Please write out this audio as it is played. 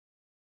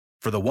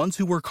For the ones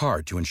who work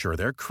hard to ensure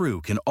their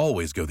crew can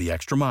always go the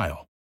extra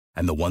mile,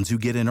 and the ones who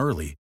get in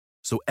early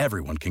so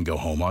everyone can go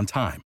home on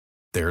time,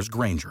 there's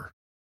Grainger,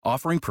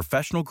 offering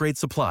professional-grade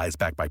supplies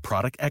backed by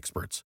product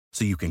experts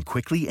so you can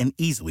quickly and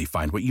easily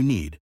find what you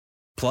need.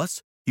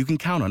 Plus, you can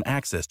count on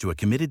access to a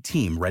committed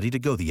team ready to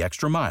go the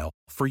extra mile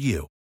for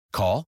you.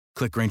 Call,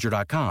 click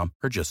Grainger.com,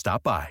 or just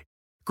stop by.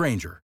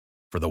 Grainger,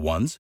 for the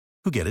ones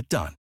who get it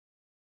done.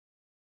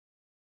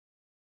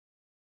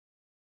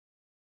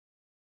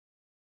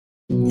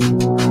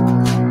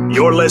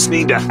 You're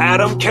listening to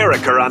Adam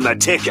Carricker on The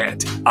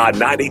Ticket on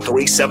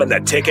 93.7 The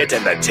Ticket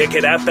and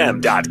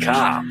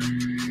theticketfm.com.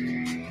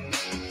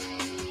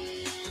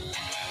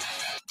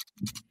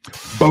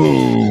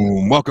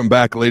 Boom. Welcome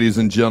back, ladies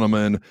and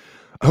gentlemen.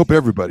 I hope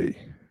everybody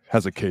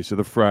has a case of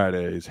the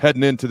Fridays.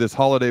 Heading into this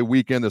holiday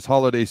weekend, this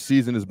holiday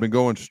season has been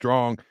going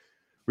strong.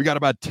 We got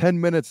about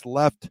 10 minutes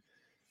left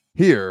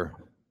here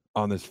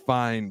on this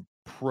fine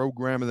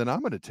program, and then I'm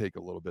going to take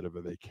a little bit of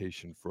a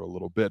vacation for a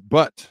little bit.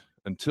 But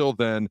until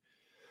then,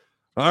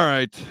 all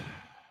right,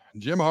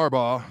 Jim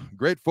Harbaugh,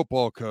 great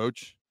football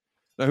coach.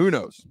 Now, who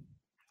knows?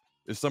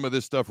 Is some of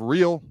this stuff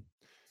real?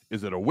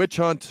 Is it a witch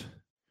hunt?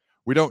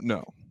 We don't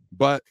know.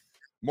 But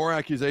more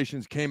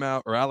allegations came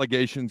out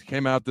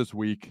this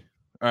week.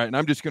 All right, and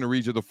I'm just going to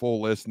read you the full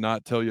list,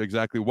 not tell you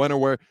exactly when or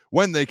where,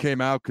 when they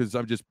came out, because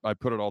I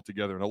put it all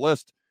together in a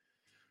list.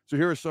 So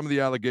here are some of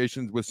the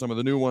allegations with some of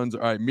the new ones.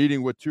 All right,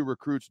 meeting with 2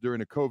 recruits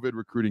during a COVID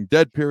recruiting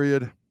dead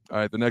period. All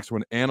right, the next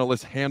one,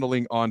 analysts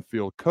handling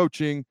on-field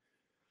coaching.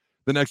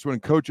 The next one,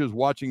 coaches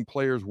watching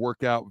players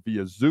work out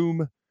via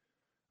Zoom. All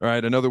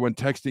right, another one,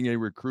 texting a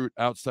recruit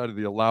outside of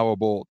the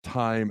allowable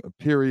time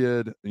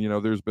period. You know,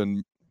 there's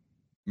been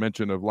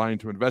mention of lying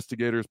to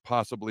investigators,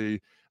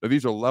 possibly.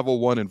 These are level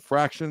 1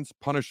 infractions,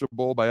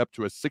 punishable by up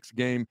to a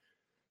 6-game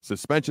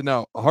suspension.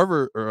 Now,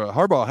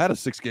 Harbaugh had a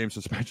 6-game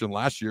suspension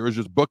last year. It was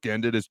just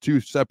bookended as 2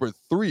 separate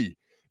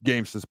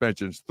 3-game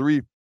suspensions.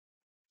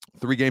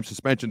 Three-game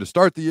suspension to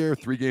start the year,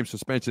 3-game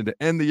suspension to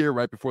end the year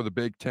right before the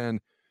Big Ten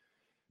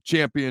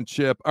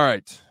championship. All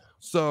right,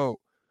 so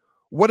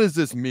what does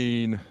this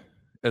mean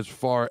as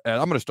far as,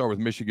 I'm going to start with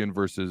Michigan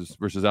versus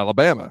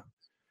Alabama.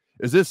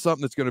 Is this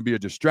something that's going to be a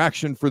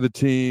distraction for the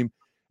team?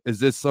 Is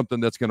this something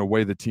that's going to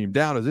weigh the team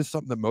down? Is this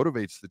something that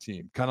motivates the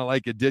team? Kind of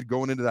like it did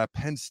going into that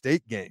Penn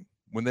State game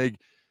when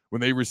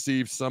they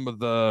received some of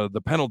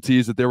the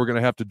penalties that they were going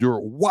to have to do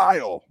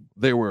while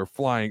they were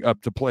flying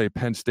up to play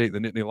Penn State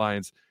and the Nittany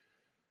Lions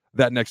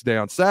that next day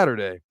on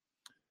Saturday.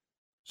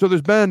 So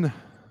there's been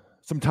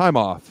some time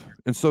off.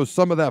 And so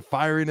some of that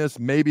fieriness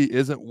maybe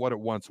isn't what it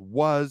once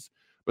was,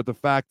 but the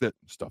fact that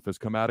stuff has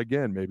come out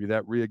again, maybe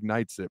that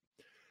reignites it.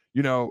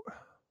 You know,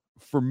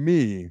 for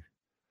me,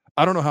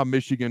 I don't know how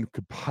Michigan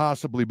could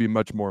possibly be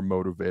much more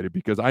motivated,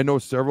 because I know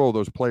several of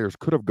those players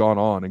could have gone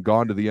on and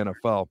gone to the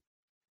NFL,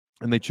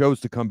 and they chose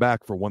to come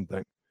back for one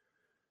thing.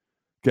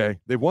 Okay,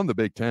 they've won the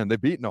Big Ten. They've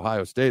beaten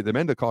Ohio State. They've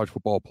been to college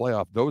football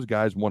playoff. Those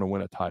guys want to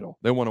win a title.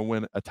 They want to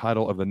win a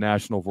title of the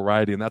national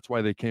variety, and that's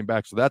why they came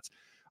back. So that's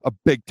a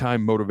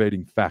big-time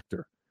motivating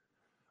factor.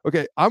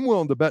 Okay, I'm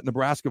willing to bet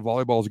Nebraska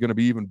volleyball is going to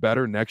be even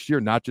better next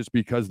year, not just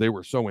because they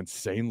were so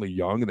insanely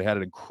young and they had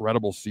an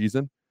incredible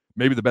season,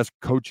 maybe the best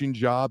coaching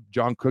job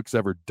John Cook's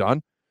ever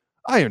done.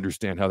 I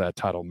understand how that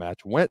title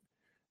match went.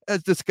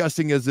 As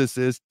disgusting as this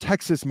is,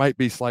 Texas might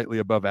be slightly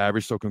above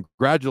average, so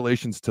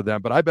congratulations to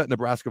them. But I bet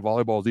Nebraska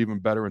volleyball is even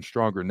better and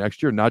stronger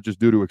next year, not just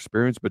due to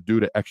experience, but due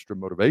to extra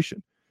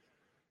motivation.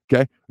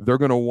 Okay, they're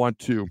going to want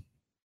to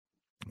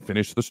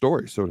finish the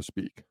story, so to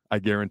speak. I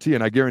guarantee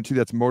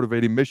that's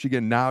motivating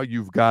Michigan. Now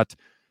you've got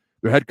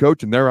their head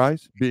coach, in their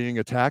eyes, being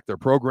attacked, their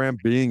program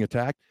being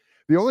attacked.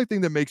 The only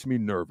thing that makes me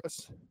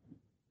nervous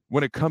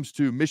when it comes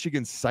to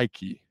Michigan's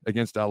psyche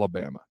against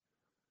Alabama,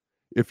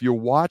 if you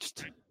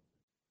watched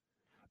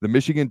the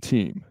Michigan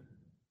team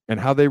and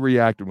how they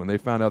reacted when they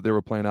found out they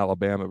were playing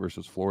Alabama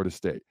versus Florida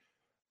State,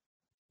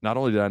 not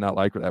only did I not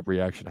like that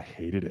reaction, I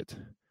hated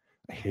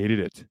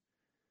it.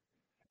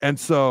 And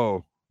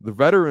so the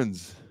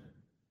veterans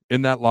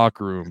in that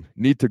locker room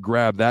need to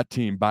grab that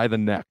team by the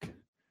neck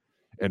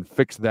and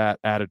fix that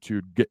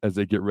attitude as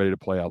they get ready to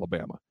play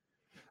Alabama.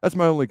 That's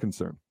my only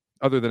concern.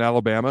 Other than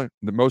Alabama,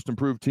 the most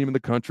improved team in the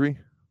country,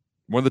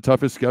 one of the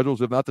toughest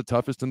schedules, if not the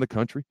toughest in the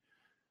country.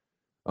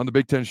 On the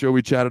Big Ten show,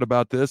 we chatted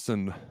about this,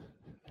 and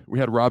we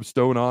had Rob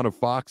Stone on of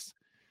Fox,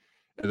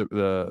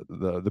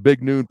 the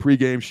Big Noon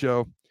pregame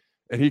show,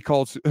 and he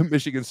called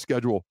Michigan's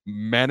schedule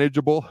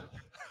manageable.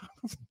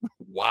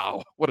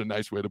 Wow, what a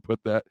nice way to put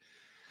that.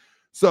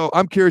 So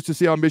I'm curious to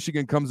see how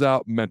Michigan comes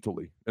out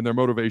mentally and their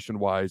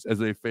motivation-wise as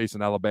they face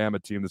an Alabama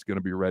team that's going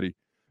to be ready.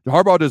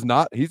 Harbaugh does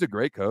not. He's a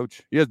great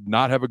coach. He does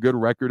not have a good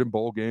record in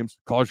bowl games,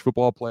 college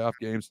football playoff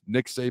games.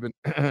 Nick Saban,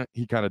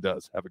 he kind of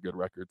does have a good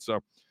record.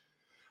 So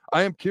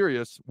I am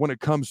curious when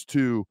it comes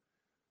to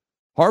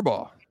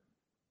Harbaugh.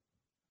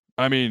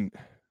 I mean,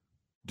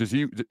 does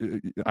he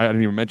 – I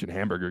didn't even mention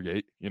Hamburger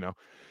Gate, you know.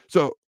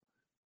 So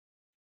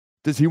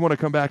does he want to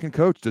come back and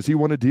coach? Does he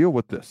want to deal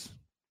with this?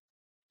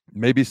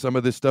 Maybe some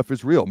of this stuff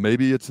is real.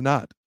 Maybe it's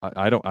not.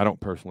 I don't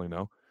personally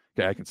know.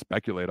 Okay, I can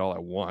speculate all I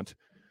want.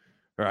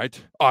 All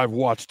right. I've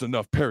watched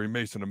enough Perry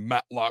Mason and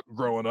Matlock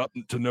growing up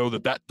to know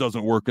that that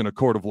doesn't work in a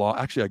court of law.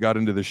 Actually, I got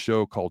into this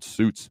show called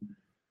Suits.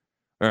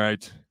 All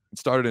right. It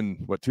started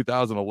in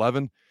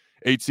 2011.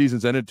 8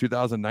 seasons ended in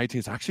 2019.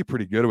 It's actually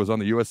pretty good. It was on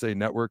the USA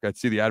Network. I'd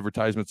see the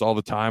advertisements all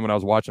the time when I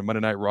was watching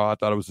Monday Night Raw. I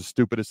thought it was the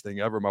stupidest thing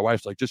ever. My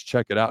wife's like, just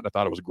check it out. And I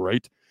thought it was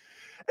great.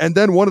 And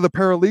then one of the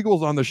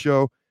paralegals on the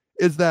show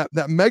is that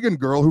Meghan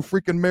girl who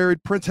freaking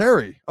married Prince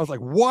Harry. I was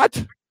like,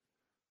 what?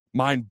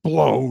 Mind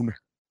blown.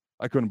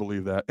 I couldn't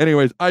believe that.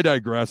 Anyways, I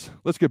digress.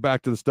 Let's get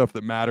back to the stuff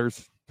that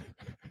matters.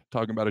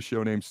 Talking about a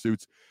show named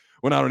Suits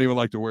when I don't even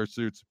like to wear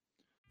suits.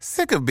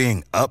 Sick of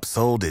being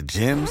upsold at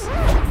gyms?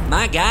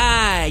 My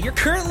guy, you're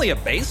currently a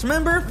base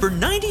member? For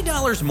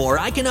 $90 more,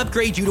 I can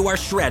upgrade you to our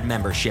Shred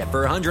membership.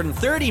 For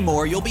 $130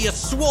 more, you'll be a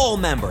Swole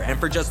member. And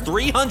for just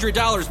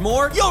 $300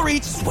 more, you'll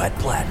reach Sweat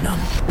Platinum.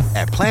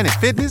 At Planet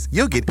Fitness,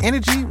 you'll get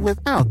energy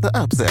without the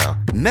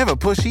upsell. Never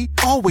pushy,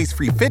 always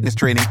free fitness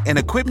training and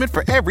equipment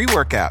for every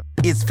workout.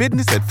 It's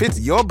fitness that fits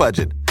your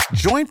budget.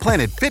 Join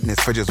Planet Fitness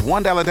for just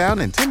 $1 down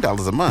and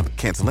 $10 a month.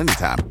 Cancel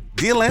anytime.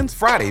 Deal ends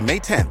Friday, May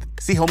 10th.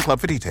 See Home Club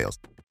for details.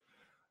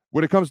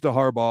 When it comes to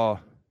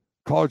Harbaugh,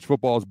 college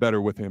football is better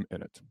with him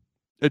in it.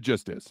 It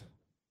just is.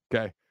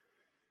 Okay.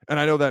 And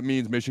I know that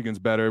means Michigan's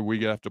better.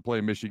 We have to play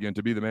Michigan.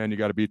 To be the man, you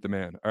got to beat the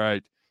man. All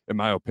right. In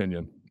my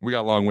opinion, we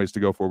got a long ways to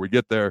go before we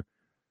get there.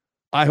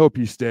 I hope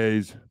he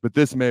stays, but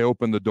this may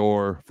open the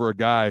door for a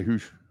guy who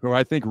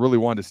I think really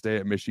wanted to stay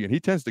at Michigan.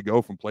 He tends to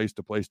go from place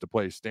to place to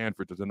place,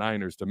 Stanford to the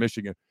Niners to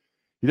Michigan.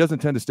 He doesn't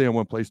tend to stay in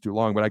one place too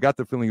long, but I got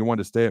the feeling he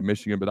wanted to stay at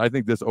Michigan. But I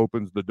think this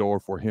opens the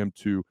door for him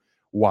to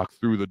walk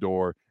through the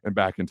door and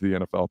back into the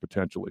NFL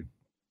potentially.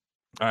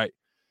 All right.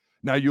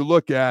 Now you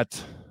look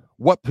at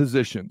what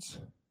positions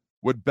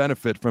would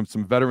benefit from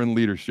some veteran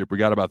leadership. We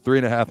got about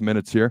 3.5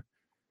 minutes here.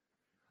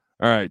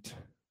 All right.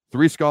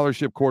 3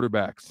 scholarship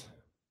quarterbacks.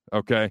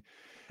 Okay.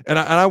 And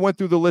I went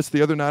through the list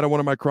the other night on one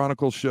of my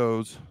Chronicles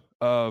shows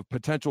of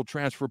potential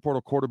transfer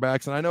portal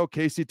quarterbacks. And I know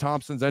Casey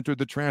Thompson's entered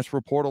the transfer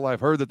portal. I've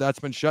heard that that's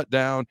been shut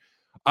down.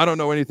 I don't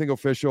know anything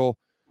official,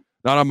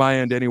 not on my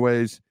end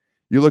anyways.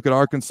 You look at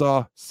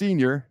Arkansas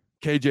senior,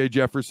 KJ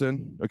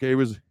Jefferson. Okay,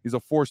 he's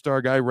a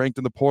 4-star guy ranked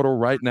in the portal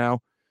right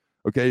now.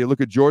 Okay, you look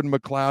at Jordan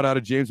McLeod out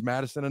of James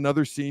Madison,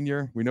 another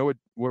senior. We know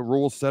what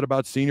rules said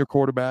about senior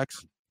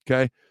quarterbacks.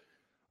 Okay,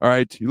 all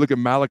right. You look at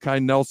Malachi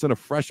Nelson, a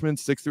freshman,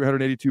 6'3",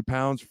 182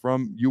 pounds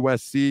from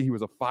USC. He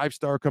was a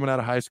 5-star coming out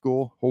of high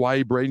school.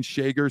 Hawaii Braden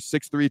Shager,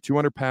 6'3",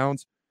 200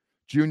 pounds.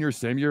 Junior,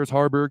 same year as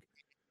Harbaugh.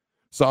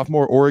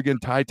 Sophomore, Oregon,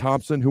 Ty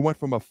Thompson, who went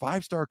from a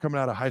 5-star coming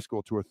out of high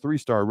school to a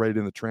 3-star rated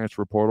in the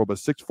transfer portal, but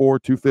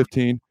 6'4",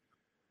 215.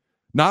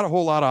 Not a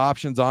whole lot of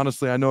options,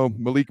 honestly. I know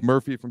Malik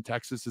Murphy from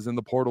Texas is in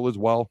the portal as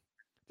well,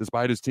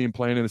 despite his team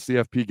playing in a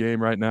CFP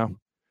game right now.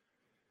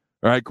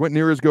 All right, Quentin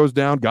Ewers goes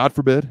down, God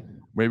forbid.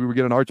 Maybe we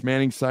get an Arch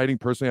Manning sighting.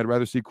 Personally, I'd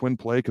rather see Quinn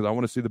play because I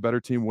want to see the better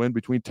team win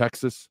between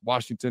Texas,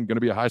 Washington. Going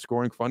to be a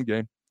high-scoring, fun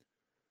game.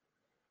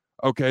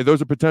 Okay,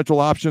 those are potential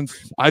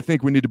options. I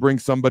think we need to bring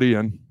somebody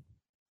in.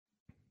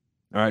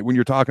 All right, when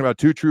you're talking about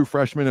 2 true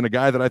freshmen and a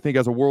guy that I think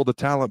has a world of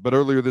talent, but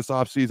earlier this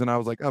offseason, I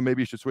was like, oh,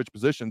 maybe you should switch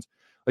positions.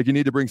 Like, you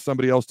need to bring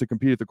somebody else to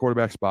compete at the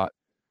quarterback spot.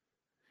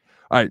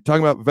 All right,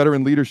 talking about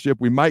veteran leadership,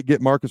 we might get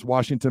Marcus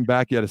Washington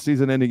back. He had a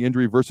season-ending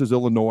injury versus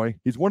Illinois.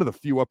 He's one of the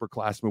few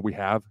upperclassmen we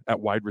have at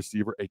wide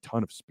receiver, a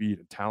ton of speed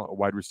and talent at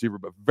wide receiver,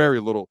 but very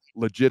little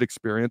legit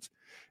experience.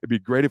 It'd be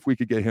great if we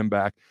could get him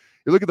back.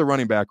 You look at the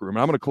running back room,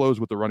 and I'm going to close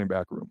with the running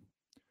back room.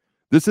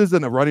 This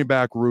isn't a running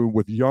back room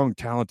with young,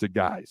 talented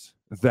guys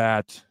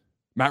that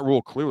Matt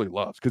Rule clearly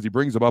loves because he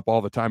brings them up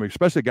all the time,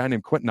 especially a guy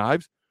named Quentin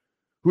Ives,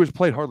 who has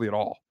played hardly at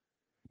all.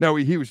 Now,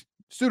 he was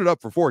suited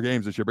up for 4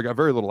 games this year, but got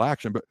very little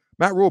action. But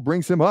Matt Rule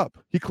brings him up.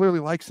 He clearly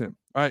likes him.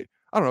 All right.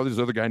 I don't know. There's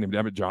another guy named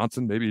Emmett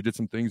Johnson. Maybe he did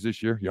some things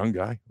this year. Young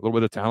guy, a little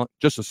bit of talent,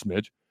 just a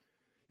smidge.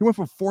 He went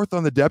from 4th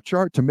on the depth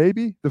chart to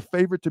maybe the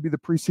favorite to be the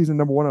preseason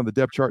number 1 on the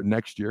depth chart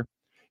next year.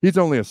 He's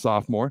only a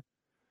sophomore.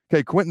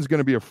 Okay, Quentin's going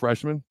to be a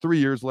freshman. 3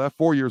 years left,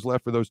 4 years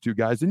left for those 2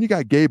 guys. Then you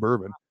got Gabe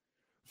Ervin,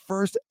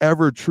 first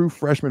ever true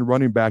freshman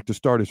running back to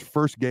start his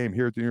first game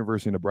here at the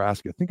University of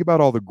Nebraska. Think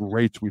about all the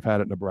greats we've had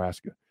at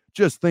Nebraska.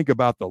 Just think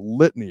about the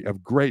litany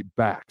of great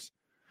backs.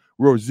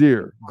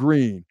 Rozier,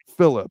 Green,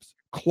 Phillips,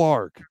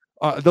 Clark.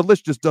 The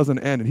list just doesn't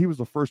end, and he was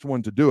the first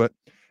one to do it.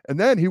 And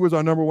then he was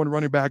our number 1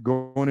 running back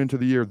going into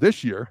the year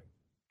this year.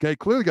 Okay,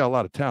 clearly got a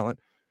lot of talent.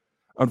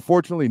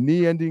 Unfortunately,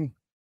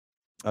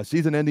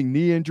 season-ending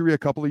knee injury a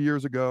couple of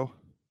years ago.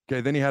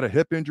 Okay, then he had a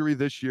hip injury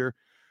this year,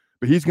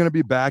 but he's going to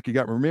be back. You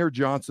got Ramir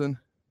Johnson,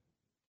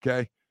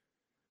 okay,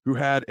 who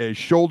had a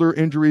shoulder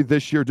injury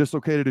this year,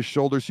 dislocated his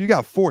shoulder. So you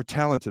got 4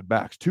 talented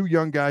backs, 2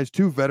 young guys,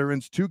 2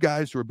 veterans, 2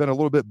 guys who have been a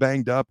little bit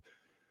banged up,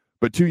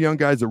 but 2 young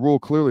guys that Rule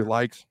clearly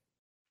likes.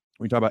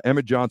 We talk about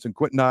Emmett Johnson,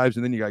 Quentin Ives,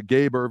 and then you got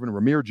Gabe Ervin,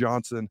 Ramir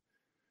Johnson.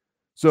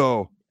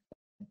 So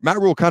Matt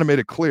Rule kind of made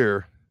it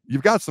clear.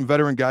 You've got some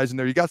veteran guys in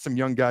there. You got some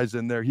young guys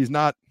in there. He's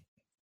not,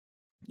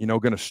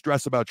 going to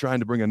stress about trying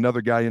to bring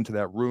another guy into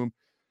that room.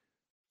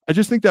 I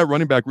just think that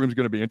running back room is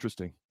going to be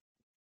interesting.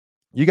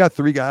 You got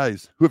 3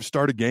 guys who have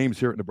started games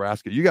here at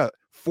Nebraska. You got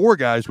 4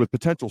 guys with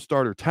potential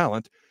starter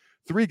talent,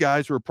 3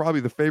 guys who are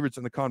probably the favorites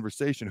in the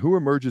conversation. Who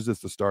emerges as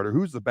the starter?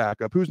 Who's the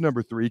backup? Who's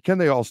number 3? Can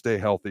they all stay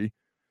healthy?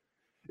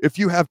 If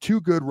you have 2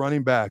 good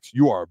running backs,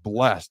 you are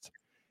blessed.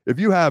 If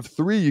you have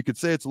 3, you could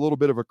say it's a little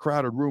bit of a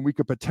crowded room. We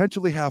could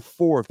potentially have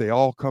 4 if they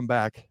all come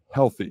back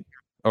healthy.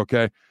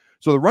 Okay.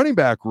 So the running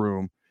back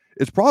room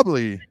is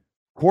probably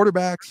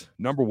quarterbacks,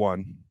 number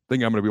 1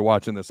 thing I'm going to be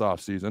watching this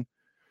offseason.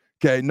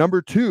 Okay,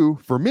 number 2,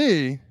 for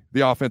me,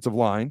 the offensive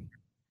line.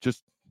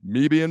 Just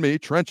me being me,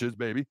 trenches,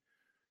 baby.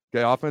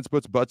 Okay, offense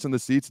puts butts in the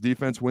seats.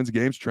 Defense wins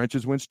games.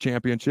 Trenches wins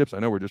championships. I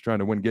know we're just trying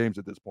to win games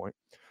at this point.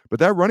 But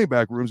that running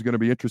back room is going to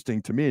be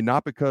interesting to me,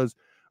 not because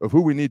of who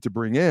we need to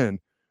bring in,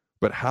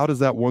 but how does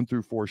that 1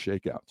 through 4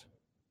 shake out?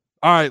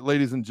 All right,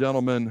 ladies and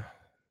gentlemen,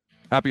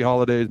 happy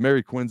holidays.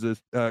 Merry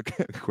Quinzes.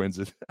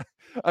 Quinzes.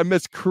 I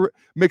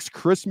mixed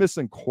Christmas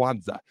and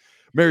Kwanzaa.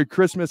 Merry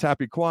Christmas,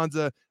 happy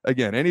Kwanzaa.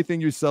 Again,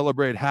 anything you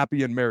celebrate,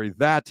 happy and merry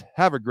that.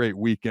 Have a great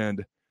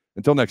weekend.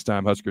 Until next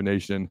time, Husker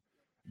Nation,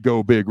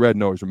 go big red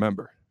nose.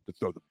 Remember to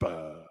throw the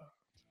ball.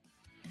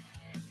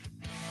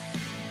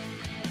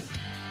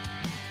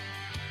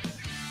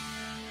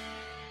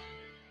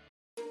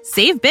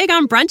 Save big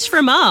on brunch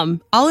for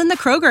mom, all in the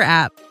Kroger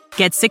app.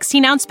 Get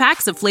 16-ounce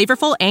packs of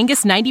flavorful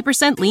Angus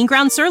 90% lean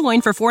ground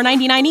sirloin for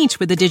 $4.99 each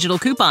with a digital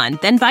coupon.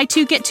 Then buy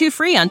 2, get 2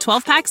 free on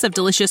 12 packs of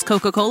delicious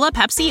Coca-Cola,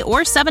 Pepsi,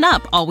 or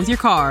 7-Up, all with your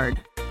card.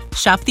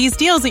 Shop these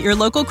deals at your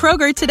local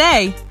Kroger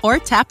today, or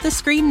tap the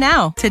screen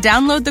now to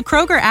download the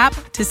Kroger app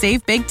to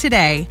save big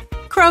today.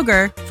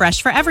 Kroger,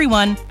 fresh for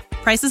everyone.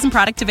 Prices and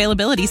product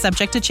availability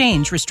subject to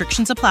change.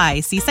 Restrictions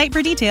apply. See site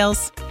for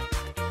details.